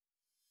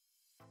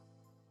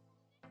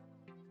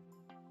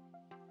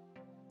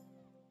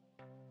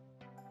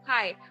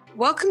Hi,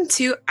 welcome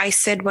to I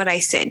Said What I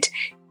Said.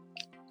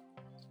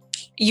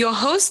 Your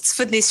hosts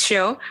for this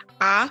show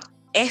are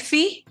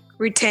Effie,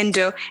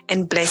 Rutendo,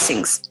 and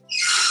Blessings.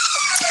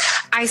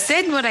 I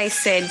Said What I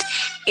Said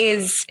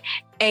is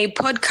a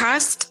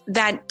podcast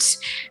that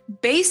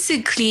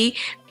basically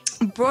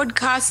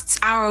broadcasts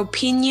our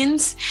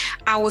opinions,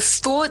 our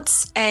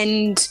thoughts,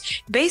 and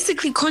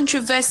basically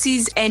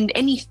controversies and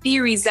any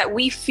theories that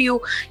we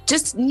feel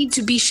just need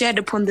to be shared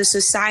upon the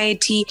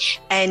society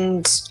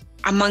and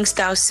amongst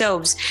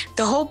ourselves.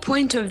 The whole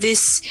point of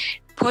this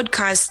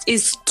podcast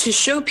is to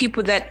show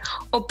people that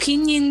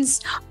opinions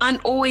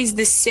aren't always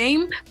the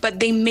same, but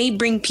they may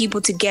bring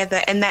people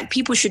together, and that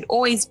people should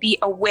always be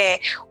aware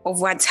of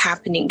what's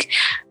happening.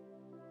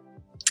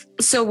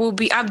 So we'll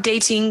be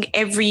updating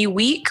every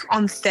week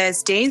on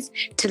Thursdays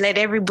to let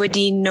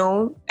everybody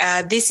know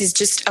this is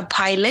just a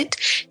pilot,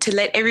 to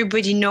let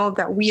everybody know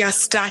that we are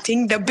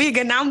starting the big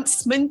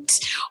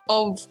announcement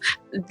of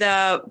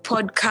the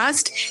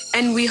podcast.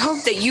 And we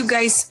hope that you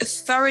guys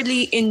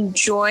thoroughly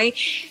enjoy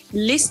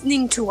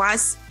listening to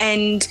us.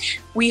 And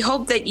we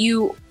hope that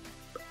you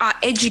are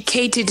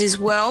educated as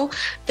well,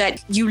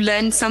 that you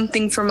learn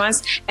something from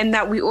us, and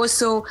that we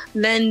also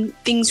learn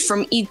things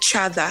from each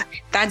other.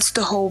 That's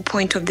the whole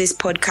point of this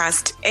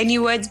podcast. Any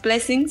words,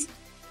 Blessings?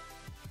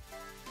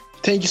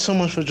 Thank you so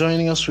much for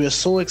joining us. We are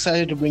so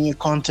excited to bring you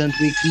content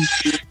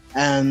weekly,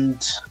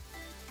 and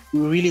we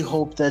really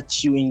hope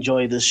that you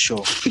enjoy this show.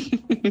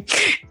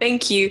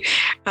 Thank you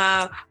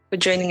for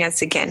joining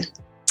us again.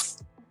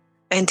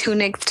 Until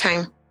next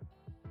time.